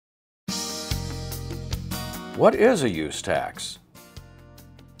What is a use tax?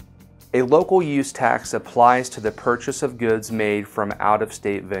 A local use tax applies to the purchase of goods made from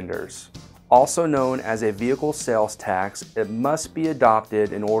out-of-state vendors. Also known as a vehicle sales tax, it must be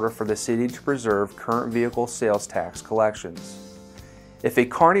adopted in order for the city to preserve current vehicle sales tax collections. If a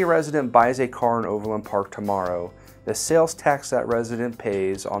Kearney resident buys a car in Overland Park tomorrow, the sales tax that resident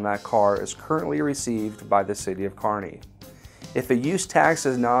pays on that car is currently received by the City of Kearney. If a use tax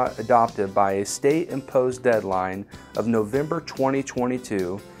is not adopted by a state-imposed deadline of November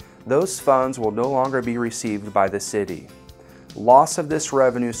 2022, those funds will no longer be received by the city. Loss of this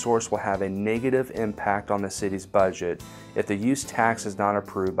revenue source will have a negative impact on the city's budget if the use tax is not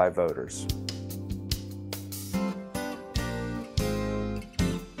approved by voters.